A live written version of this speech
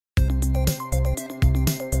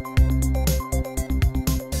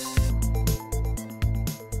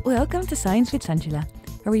Welcome to Science with Sanjula,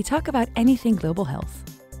 where we talk about anything global health.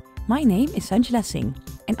 My name is Sanjula Singh,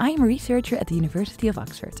 and I am a researcher at the University of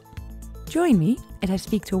Oxford. Join me as I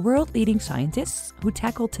speak to world-leading scientists who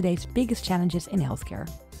tackle today's biggest challenges in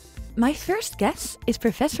healthcare. My first guest is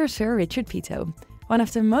Professor Sir Richard Peto, one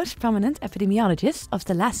of the most prominent epidemiologists of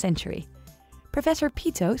the last century. Professor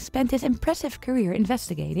Peto spent his impressive career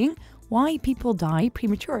investigating why people die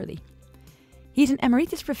prematurely. He's an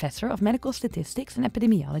emeritus professor of medical statistics and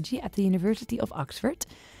epidemiology at the University of Oxford,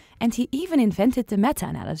 and he even invented the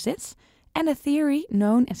meta-analysis and a theory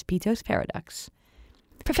known as Peto's paradox.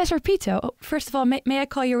 Professor Peto, first of all, may I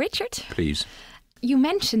call you Richard? Please. You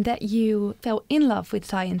mentioned that you fell in love with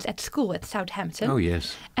science at school at Southampton. Oh,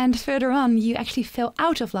 yes. And further on, you actually fell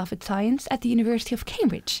out of love with science at the University of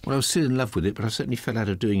Cambridge. Well, I was still in love with it, but I certainly fell out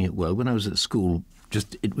of doing it well. When I was at school,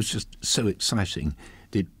 it was just so exciting.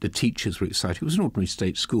 The teachers were excited. It was an ordinary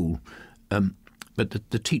state school, but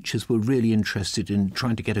the teachers were really interested in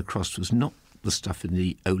trying to get across was not the stuff in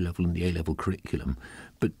the O-level and the A-level curriculum,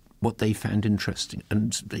 but what they found interesting.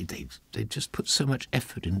 And they just put so much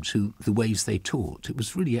effort into the ways they taught. It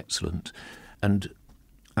was really excellent. And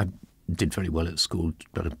I did very well at school,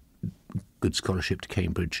 got a good scholarship to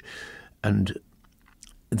Cambridge. And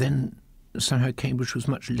then somehow Cambridge was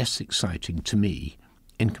much less exciting to me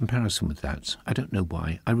in comparison with that. I don't know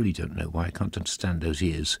why. I really don't know why. I can't understand those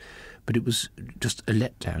years. But it was just a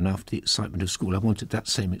letdown after the excitement of school. I wanted that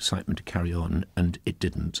same excitement to carry on, and it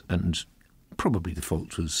didn't. And probably the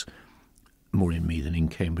fault was more in me than in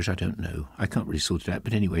Cambridge. I don't know. I can't really sort it out.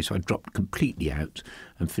 But anyway, so I dropped completely out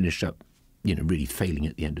and finished up, really failing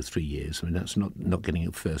at the end of 3 years. I mean, that's not getting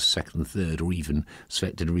a first, second, third, or even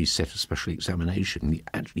selected a reset a special examination.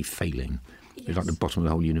 Actually failing. Yes. It's like the bottom of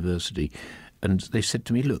the whole university. And they said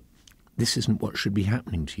to me, look, this isn't what should be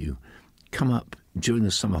happening to you. Come up during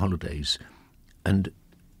the summer holidays and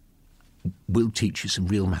we'll teach you some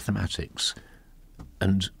real mathematics.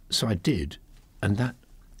 And so I did. And that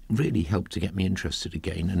really helped to get me interested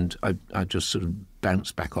again. And I just sort of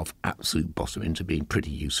bounced back off absolute bottom into being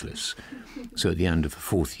pretty useless. So at the end of the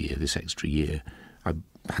fourth year, this extra year, I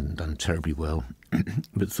hadn't done terribly well,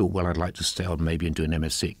 but thought, well, I'd like to stay on maybe and do an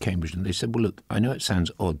MSc at Cambridge. And they said, well, look, I know it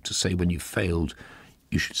sounds odd to say when you've failed,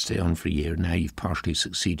 you should stay on for a year. Now you've partially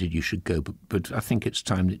succeeded, you should go. But I think it's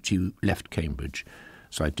time that you left Cambridge.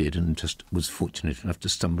 So I did, and just was fortunate enough to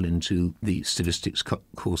stumble into the statistics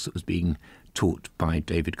course that was being taught by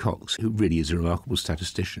David Cox, who really is a remarkable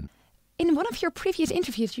statistician. In one of your previous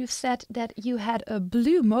interviews, you've said that you had a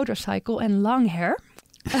blue motorcycle and long hair.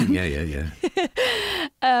 Yeah.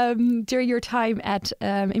 During your time at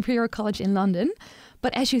Imperial College in London.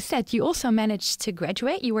 But as you said, you also managed to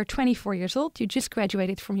graduate. You were 24 years old. You just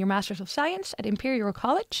graduated from your Masters of Science at Imperial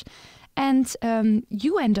College. And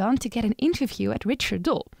you went on to get an interview at Richard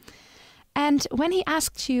Dole. And when he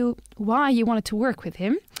asked you why you wanted to work with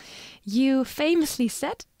him, you famously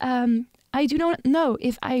said, I do not know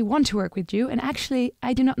if I want to work with you. And actually,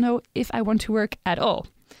 I do not know if I want to work at all.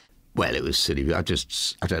 Well, it was silly. I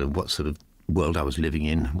don't know what sort of world I was living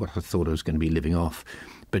in, what I thought I was going to be living off.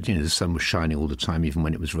 But, the sun was shining all the time, even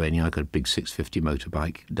when it was raining. I got a big 650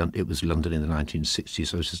 motorbike. It was London in the 1960s,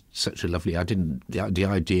 so it was just such a lovely... The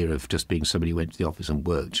idea of just being somebody who went to the office and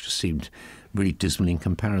worked just seemed really dismal in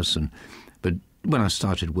comparison. But when I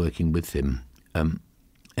started working with him,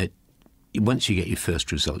 once you get your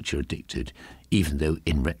first result, you're addicted, even though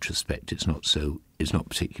in retrospect it's not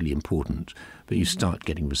particularly important. But you start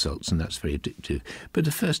getting results, and that's very addictive. But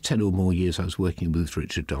the first 10 or more years I was working with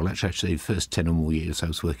Richard Dole, actually the first 10 or more years I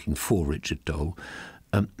was working for Richard Dole,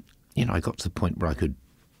 I got to the point where I could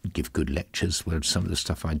give good lectures, where some of the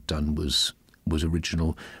stuff I'd done was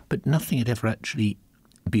original, but nothing had ever actually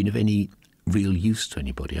been of any real use to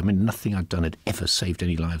anybody. I mean, nothing I'd done had ever saved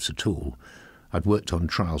any lives at all. I'd worked on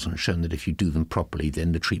trials and shown that if you do them properly,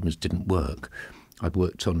 then the treatments didn't work. I'd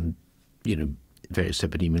worked on, various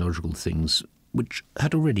epidemiological things which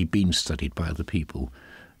had already been studied by other people.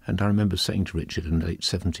 And I remember saying to Richard in the late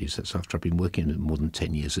 70s, that's after I'd been working in more than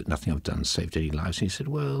 10 years, that nothing I've done saved any lives. And he said,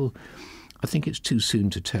 well, I think it's too soon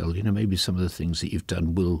to tell. Maybe some of the things that you've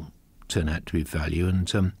done will turn out to be of value.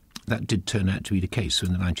 And that did turn out to be the case. So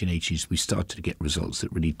in the 1980s, we started to get results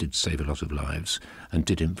that really did save a lot of lives and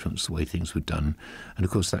did influence the way things were done. And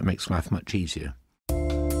of course, that makes life much easier.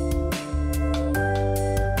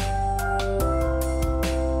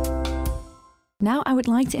 Now I would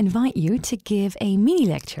like to invite you to give a mini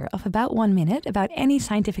lecture of about 1 minute about any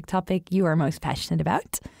scientific topic you are most passionate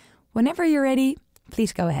about. Whenever you're ready,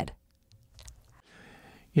 please go ahead.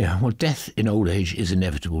 Yeah, well, death in old age is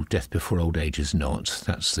inevitable. Death before old age is not.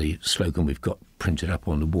 That's the slogan we've got printed up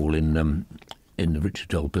on the wall in in the Richard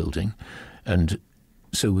Peto building, and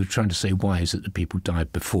so we're trying to say, why is it that people die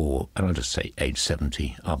before, and I'll just say age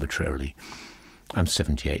 70 arbitrarily. I'm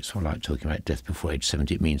 78, so I like talking about death before age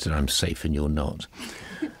 70. It means that I'm safe and you're not.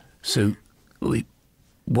 So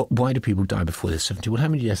why do people die before they're 70? Well, how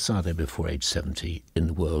many deaths are there before age 70 in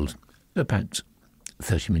the world? About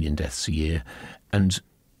 30 million deaths a year. And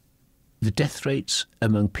the death rates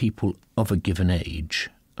among people of a given age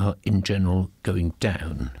are in general going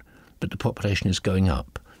down, but the population is going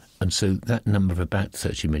up. And so that number of about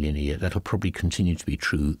 30 million a year, that'll probably continue to be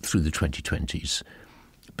true through the 2020s,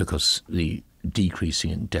 because the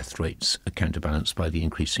decreasing in death rates are counterbalanced by the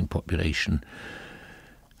increasing population.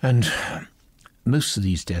 And most of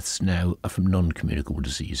these deaths now are from non-communicable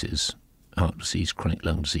diseases, heart disease, chronic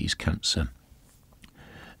lung disease, cancer.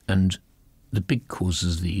 And the big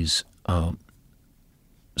causes of these are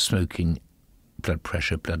smoking, blood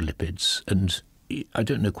pressure, blood lipids, and I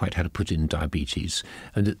don't know quite how to put in diabetes.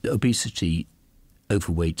 And obesity,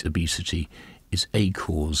 overweight obesity, is a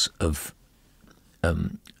cause of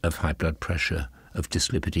high blood pressure, of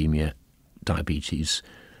dyslipidemia, diabetes.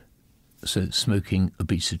 So smoking,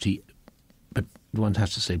 obesity, but one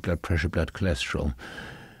has to say blood pressure, blood cholesterol.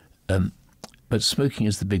 But smoking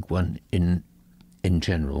is the big one in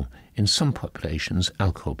general. In some populations,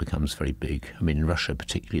 alcohol becomes very big. I mean, in Russia,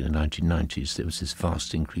 particularly in the 1990s, there was this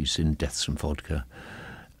vast increase in deaths from vodka.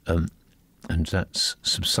 And that's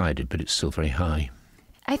subsided, but it's still very high.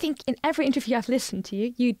 I think in every interview I've listened to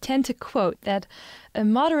you, you tend to quote that a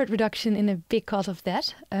moderate reduction in a big cause of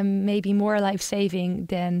death may be more life-saving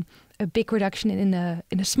than a big reduction in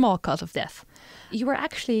a small cause of death. You were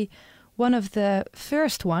actually one of the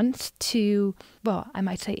first ones to, well, I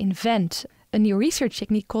might say, invent a new research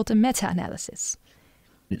technique called a meta-analysis.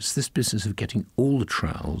 It's this business of getting all the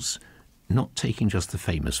trials, not taking just the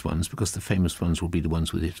famous ones, because the famous ones will be the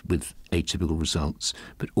ones with atypical results,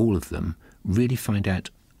 but all of them, really find out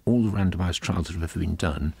all the randomised trials that have ever been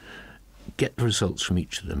done, get the results from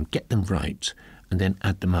each of them, get them right, and then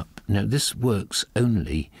add them up. Now, this works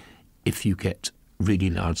only if you get really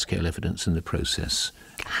large-scale evidence in the process.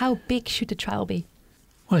 How big should the trial be?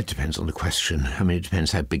 Well, it depends on the question. I mean, it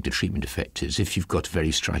depends how big the treatment effect is. If you've got a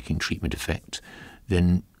very striking treatment effect,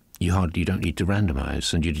 then you don't need to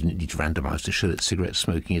randomise, and you didn't need to randomise to show that cigarette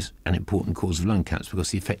smoking is an important cause of lung cancer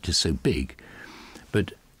because the effect is so big.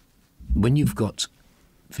 But when you've got,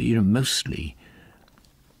 mostly,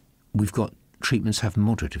 we've got treatments have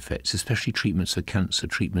moderate effects, especially treatments for cancer,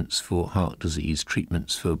 treatments for heart disease,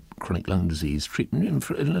 treatments for chronic lung disease, treatments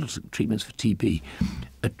for TB.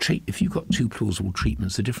 If you've got two plausible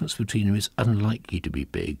treatments, the difference between them is unlikely to be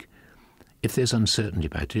big. If there's uncertainty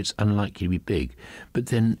about it, it's unlikely to be big. But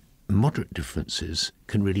then moderate differences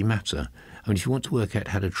can really matter. I mean, if you want to work out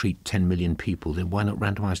how to treat 10 million people, then why not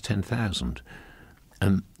randomise 10,000?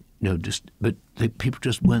 People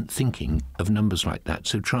just weren't thinking of numbers like that.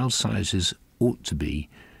 So trial sizes ought to be,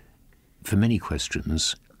 for many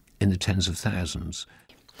questions, in the tens of thousands.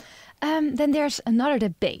 Then there's another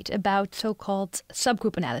debate about so-called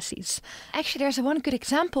subgroup analyses. Actually, there's one good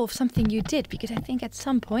example of something you did, because I think at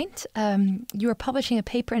some point you were publishing a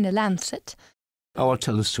paper in The Lancet. Oh, I'll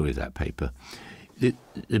tell the story of that paper. The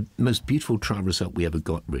most beautiful trial result we ever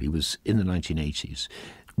got, really, was in the 1980s.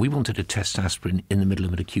 We wanted to test aspirin in the middle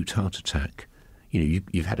of an acute heart attack.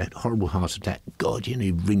 You've had a horrible heart attack. God,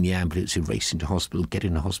 you ring the ambulance, you race into hospital, get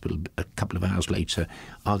in the hospital a couple of hours later.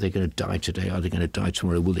 Are they going to die today? Are they going to die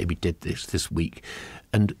tomorrow? Will they be dead this week?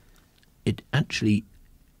 And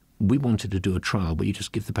we wanted to do a trial where you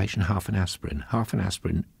just give the patient half an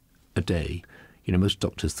aspirin a day. Most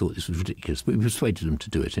doctors thought this was ridiculous, but we persuaded them to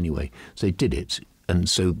do it anyway. So they did it. And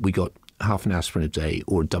so we got half an aspirin a day,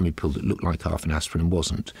 or a dummy pill that looked like half an aspirin and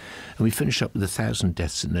wasn't. And we finished up with 1,000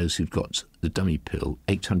 deaths in those who'd got the dummy pill,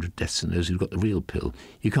 800 deaths in those who'd got the real pill.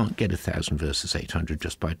 You can't get 1,000 versus 800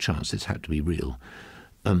 just by chance. It's had to be real.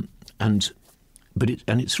 And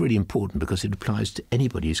it's really important because it applies to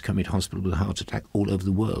anybody who's coming to hospital with a heart attack all over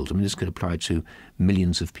the world. I mean, this could apply to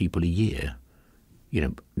millions of people a year.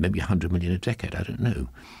 Maybe 100 million a decade. I don't know.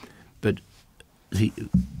 But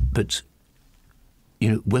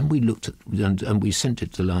when we looked at and we sent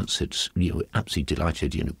it to The Lancet, absolutely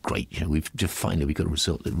delighted. Great. We've got a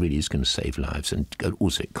result that really is going to save lives, and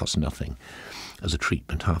also it costs nothing as a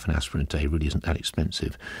treatment. Half an aspirin a day really isn't that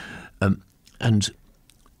expensive. And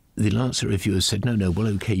the Lancet reviewers said, no, well,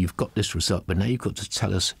 OK, you've got this result, but now you've got to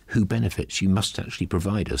tell us who benefits. You must actually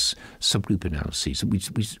provide us subgroup analyses. And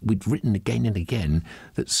we'd written again and again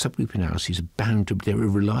that subgroup analyses are they're a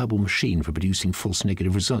reliable machine for producing false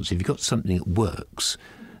negative results. If you've got something that works,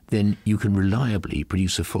 then you can reliably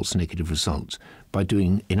produce a false negative result by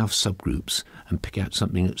doing enough subgroups and pick out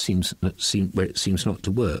something where it seems not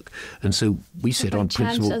to work. And so we said, on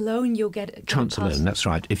principle, chance alone, you'll get chance alone. That's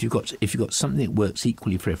right. If you've got something that works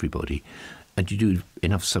equally for everybody, and you do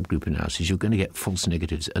enough subgroup analysis, you're going to get false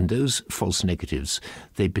negatives. And those false negatives,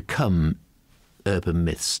 they become urban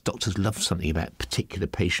myths. Doctors love something about particular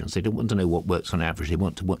patients. They don't want to know what works on average. They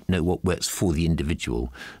want to know what works for the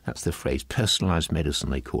individual. That's the phrase. Personalised medicine,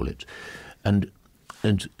 they call it. And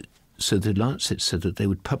so the Lancet said that they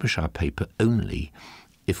would publish our paper only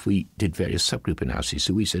if we did various subgroup analyses.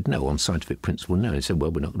 So we said, no, on scientific principle, no. They said,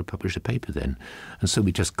 well, we're not going to publish a paper then. And so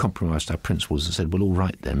we just compromised our principles and said, well, all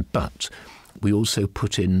right then. But we also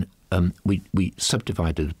put in we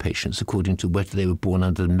subdivided the patients according to whether they were born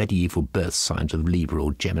under the medieval birth signs of Libra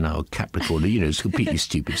or Gemini or Capricorn. It's completely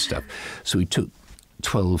stupid stuff. So we took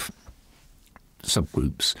 12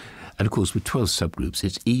 subgroups. And, of course, with 12 subgroups,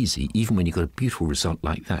 it's easy, even when you've got a beautiful result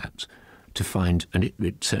like that, to find, and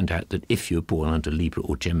it turned out that if you were born under Libra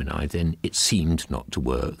or Gemini, then it seemed not to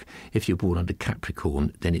work. If you're born under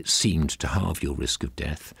Capricorn, then it seemed to halve your risk of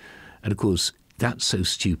death. And, of course, that's so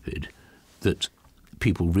stupid that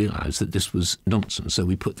people realised that this was nonsense. So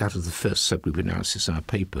we put that as the first subgroup analysis in our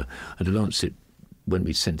paper. And the Lancet, when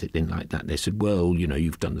we sent it in like that, they said, well,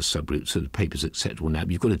 you've done the subgroup, so the paper's acceptable now. But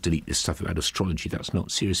you've got to delete this stuff about astrology. That's not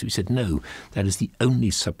serious. We said, no, that is the only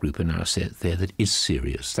subgroup analysis there that is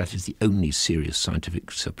serious. That is the only serious scientific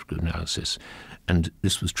subgroup analysis. And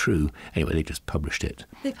this was true. Anyway, they just published it.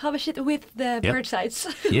 They published it with the bird sites.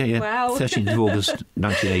 Yeah. Wow. 13th of August,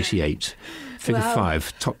 1988. Figure Wow.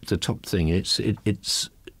 5, the top thing.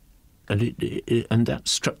 And that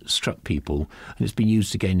struck people, and it's been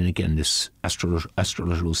used again and again, this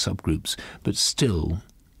astrological subgroups. But still,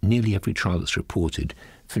 nearly every trial that's reported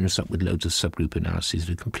finishes up with loads of subgroup analyses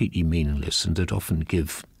that are completely meaningless and that often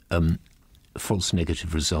give false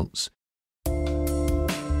negative results.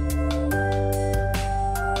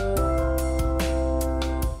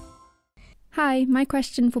 Hi, my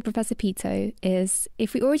question for Professor Peto is,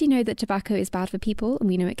 if we already know that tobacco is bad for people and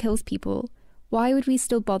we know it kills people, why would we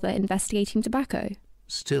still bother investigating tobacco?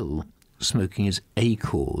 Still, smoking is a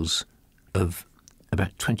cause of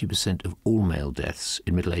about 20% of all male deaths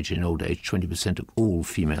in middle age and in old age, 20% of all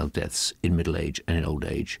female deaths in middle age and in old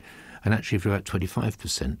age, and actually for about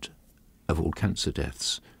 25% of all cancer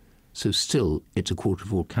deaths. So still, it's a quarter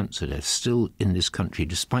of all cancer deaths. Still in this country,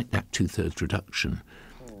 despite that 2/3 reduction,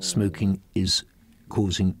 smoking is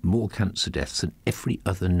causing more cancer deaths than every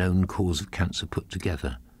other known cause of cancer put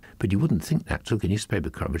together. But you wouldn't think that. Look at newspaper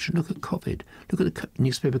coverage and look at COVID. Look at the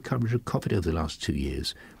newspaper coverage of COVID over the last 2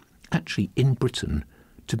 years. Actually, in Britain,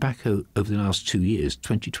 tobacco over the last 2 years,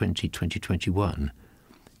 2020, 2021,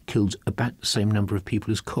 killed about the same number of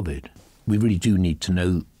people as COVID. We really do need to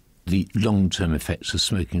know the long-term effects of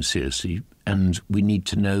smoking seriously, and we need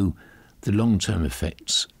to know the long-term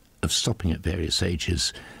effects of stopping at various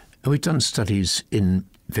ages. And we've done studies in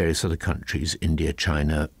various other countries, India,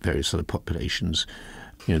 China, various other populations.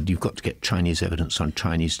 You've got to get Chinese evidence on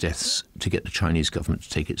Chinese deaths to get the Chinese government to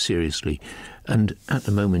take it seriously. And at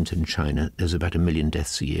the moment in China, there's about 1 million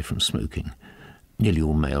deaths a year from smoking, nearly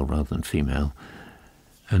all male rather than female.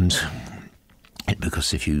 And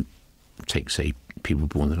because if you take, say, people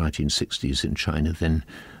born in the 1960s in China, then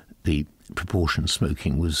the proportion of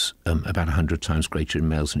smoking was about 100 times greater in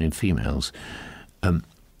males than in females.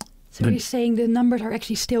 So you're saying the numbers are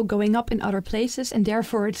actually still going up in other places, and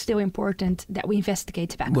therefore it's still important that we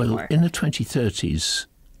investigate tobacco more? Well, in the 2030s,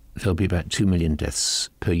 there'll be about 2 million deaths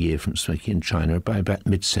per year from smoking in China. By about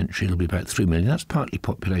mid-century, it'll be about 3 million. That's partly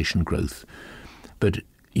population growth. But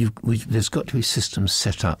there's got to be systems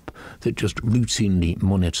set up that just routinely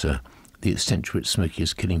monitor the extent to which smoking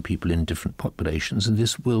is killing people in different populations, and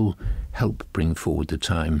this will help bring forward the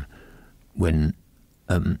time when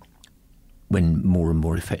more and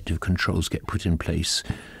more effective controls get put in place.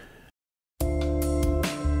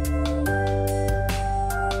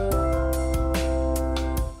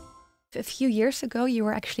 A few years ago, you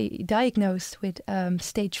were actually diagnosed with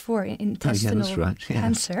stage 4 intestinal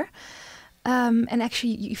cancer. And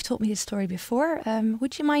actually, you've told me this story before.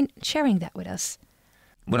 Would you mind sharing that with us?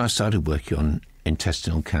 When I started working on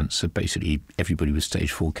intestinal cancer, basically everybody with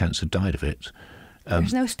stage 4 cancer died of it.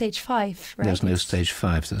 There's no stage 5, right? There's no stage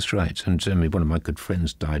 5, that's right. And one of my good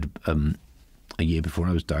friends died a year before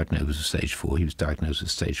I was diagnosed with stage 4. He was diagnosed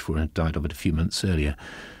with stage 4 and died of it a few months earlier.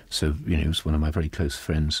 So, he was one of my very close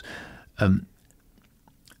friends. So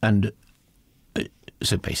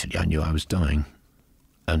basically I knew I was dying.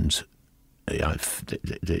 And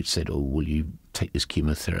they said, oh, will you take this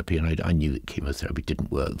chemotherapy? And I knew that chemotherapy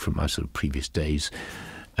didn't work from my sort of previous days.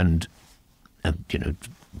 and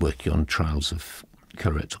working on trials of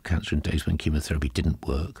colorectal cancer in days when chemotherapy didn't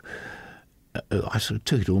work. I sort of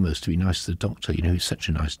took it almost to be nice to the doctor. He's such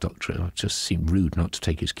a nice doctor. It just seemed rude not to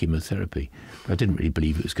take his chemotherapy. But I didn't really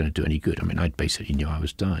believe it was going to do any good. I mean, I basically knew I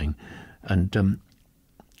was dying. And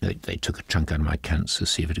they took a chunk out of my cancer,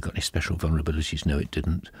 see if it had got any special vulnerabilities. No, it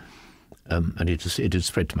didn't. And it had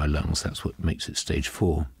spread to my lungs. That's what makes it stage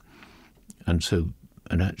 4.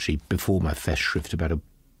 And actually, before my Festschrift, about a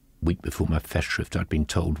week before my Festschrift, I'd been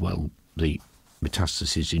told, well, the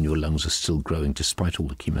metastases in your lungs are still growing despite all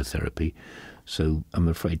the chemotherapy. So I'm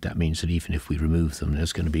afraid that means that even if we remove them,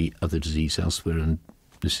 there's going to be other disease elsewhere, and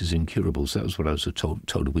this is incurable. So that was what I was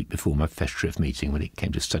told a week before my Festschrift meeting when it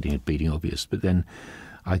came to studying and bleeding obvious. But then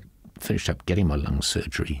I finished up getting my lung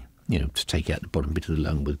surgery, to take out the bottom bit of the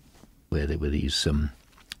lung where there were these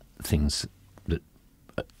things that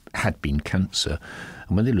had been cancer.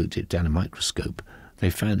 And when they looked at it down a microscope, they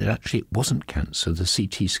found that actually it wasn't cancer. The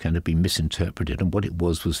CT scan had been misinterpreted, and what it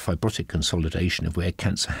was fibrotic consolidation of where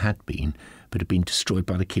cancer had been, but had been destroyed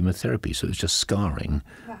by the chemotherapy. So it was just scarring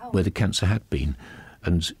where the cancer had been.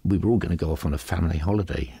 And we were all going to go off on a family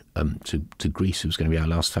holiday to Greece. It was going to be our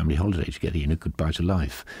last family holiday together, goodbye to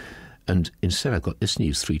life. And instead I got this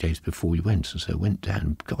news 3 days before we went. And so I went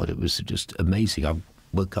down. God, it was just amazing. I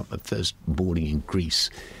woke up my first morning in Greece.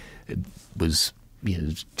 It was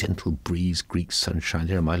gentle breeze, Greek sunshine.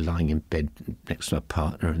 There am I lying in bed next to my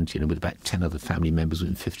partner and, with about 10 other family members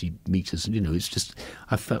within 50 metres. And, it's just,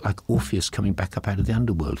 I felt like Orpheus coming back up out of the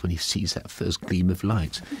underworld when he sees that first gleam of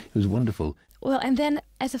light. It was wonderful. Well, and then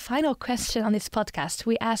as a final question on this podcast,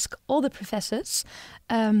 we ask all the professors,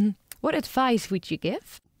 what advice would you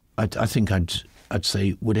give? I think I'd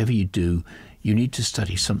say whatever you do, you need to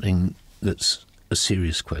study something that's a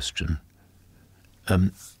serious question.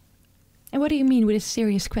 And what do you mean with a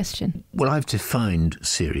serious question? Well, I've defined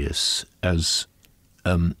serious as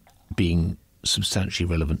being substantially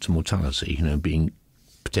relevant to mortality, being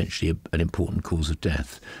potentially an important cause of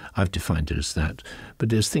death. I've defined it as that. But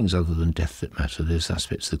there's things other than death that matter. There's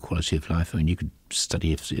aspects of the quality of life. I mean, you could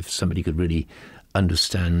study if somebody could really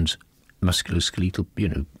understand musculoskeletal,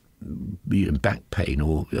 back pain,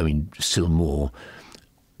 or, still more,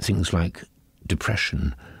 things like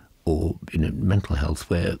depression or, mental health,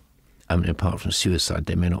 where, apart from suicide,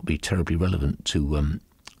 they may not be terribly relevant to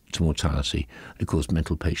mortality. Of course,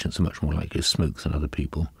 mental patients are much more likely to smoke than other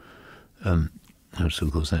people. So,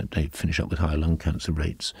 of course, that they finish up with higher lung cancer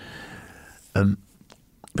rates. But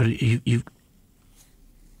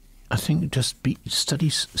I think just study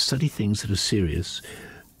things that are serious,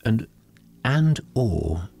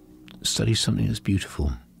 or study something that's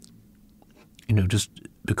beautiful. Just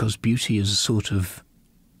because beauty is a sort of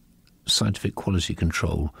scientific quality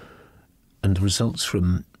control, and the results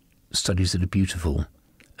from studies that are beautiful,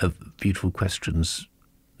 of beautiful questions,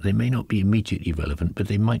 they may not be immediately relevant, but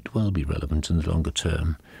they might well be relevant in the longer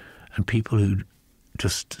term. And people who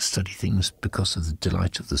just study things because of the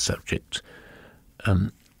delight of the subject,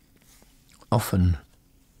 often,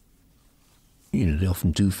 they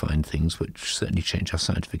often do find things which certainly change our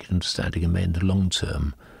scientific understanding and may in the long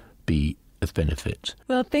term be of benefit.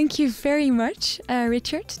 Well, thank you very much,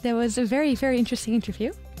 Richard. That was a very, very interesting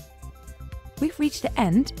interview. We've reached the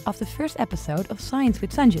end of the first episode of Science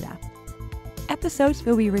with Sanjula. Episodes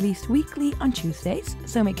will be released weekly on Tuesdays,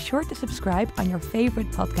 so make sure to subscribe on your favorite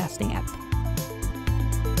podcasting app.